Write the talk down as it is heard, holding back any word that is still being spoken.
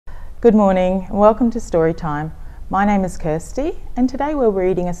Good morning and welcome to Story Time. My name is Kirsty and today we're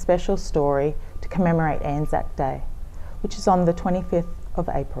reading a special story to commemorate Anzac Day, which is on the 25th of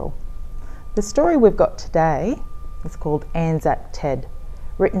April. The story we've got today is called Anzac Ted,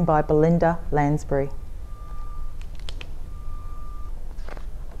 written by Belinda Lansbury.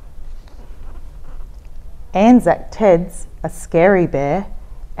 Anzac Ted's a scary bear,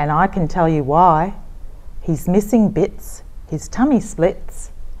 and I can tell you why. He's missing bits, his tummy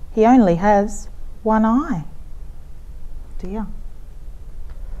splits, he only has one eye. Dear.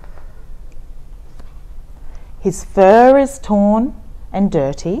 His fur is torn and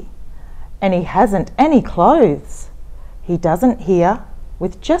dirty, and he hasn't any clothes. He doesn't hear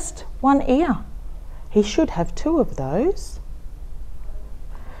with just one ear. He should have two of those.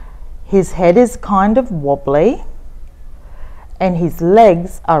 His head is kind of wobbly, and his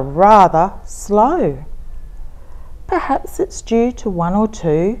legs are rather slow. Perhaps it's due to one or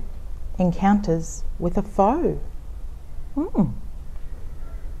two encounters with a foe.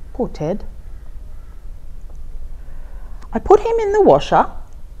 Poor Ted. I put him in the washer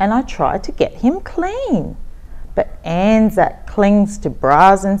and I tried to get him clean, but Anzac clings to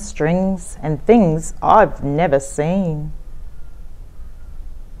bras and strings and things I've never seen.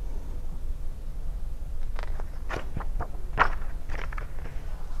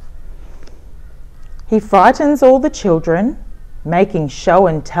 He frightens all the children, making show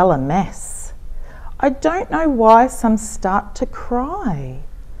and tell a mess. I don't know why some start to cry,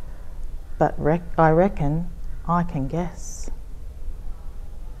 but I reckon I can guess.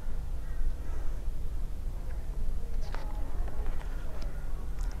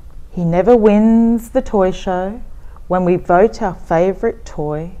 He never wins the toy show when we vote our favourite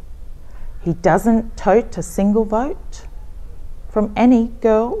toy. He doesn't tote a single vote from any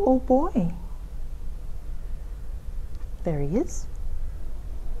girl or boy. There he is.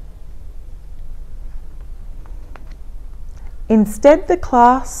 Instead, the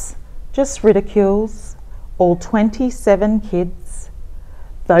class just ridicules all 27 kids,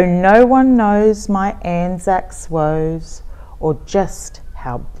 though no one knows my Anzac's woes or just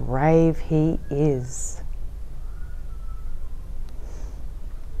how brave he is.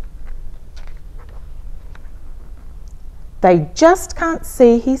 They just can't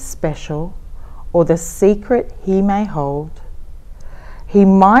see he's special or the secret he may hold. He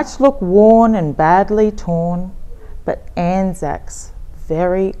might look worn and badly torn, but Anzac's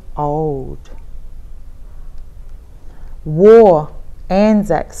very old. War,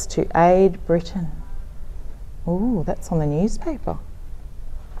 Anzac's to aid Britain. Ooh, that's on the newspaper.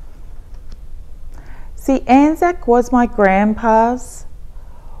 See, Anzac was my grandpa's.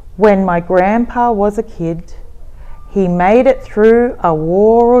 When my grandpa was a kid, he made it through a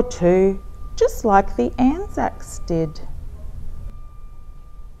war or two, just like the Anzacs did.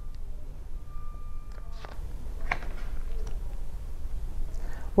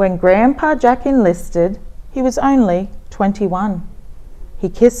 When Grandpa Jack enlisted, he was only 21. He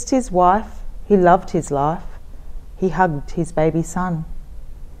kissed his wife, he loved his life, he hugged his baby son.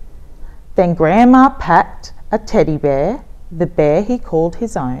 Then Grandma packed a teddy bear, the bear he called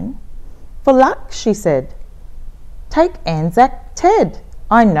his own. For luck, she said, take Anzac Ted.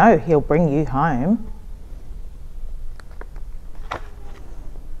 I know he'll bring you home.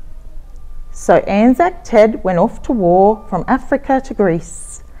 So Anzac Ted went off to war from Africa to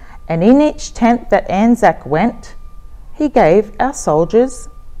Greece, and in each tent that Anzac went, he gave our soldiers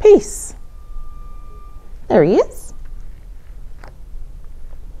peace. There he is.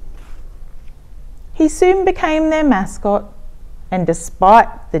 He soon became their mascot, and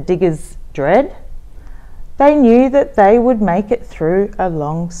despite the diggers' dread, they knew that they would make it through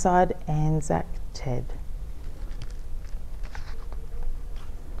alongside Anzac Ted.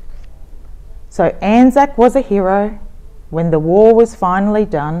 So Anzac was a hero when the war was finally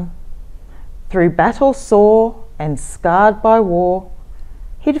done. Through battle sore and scarred by war,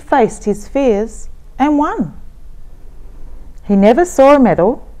 he'd faced his fears and won. He never saw a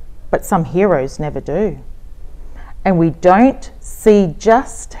medal, but some heroes never do. And we don't see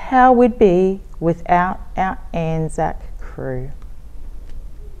just how we'd be without our Anzac crew.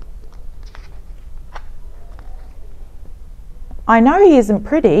 I know he isn't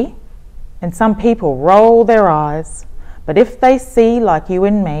pretty, and some people roll their eyes, but if they see like you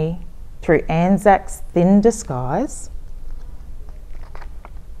and me through Anzac's thin disguise,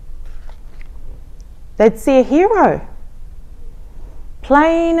 they'd see a hero,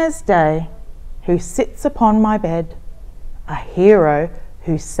 plain as day, who sits upon my bed, a hero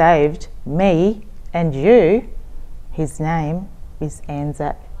who saved me and you. His name is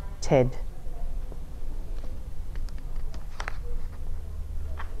Anzac Ted.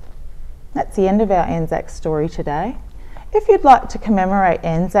 that's the end of our Anzac story today. If you'd like to commemorate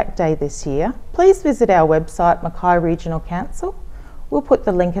Anzac Day this year, please visit our website, Mackay Regional Council. We'll put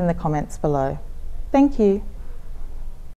the link in the comments below. Thank you.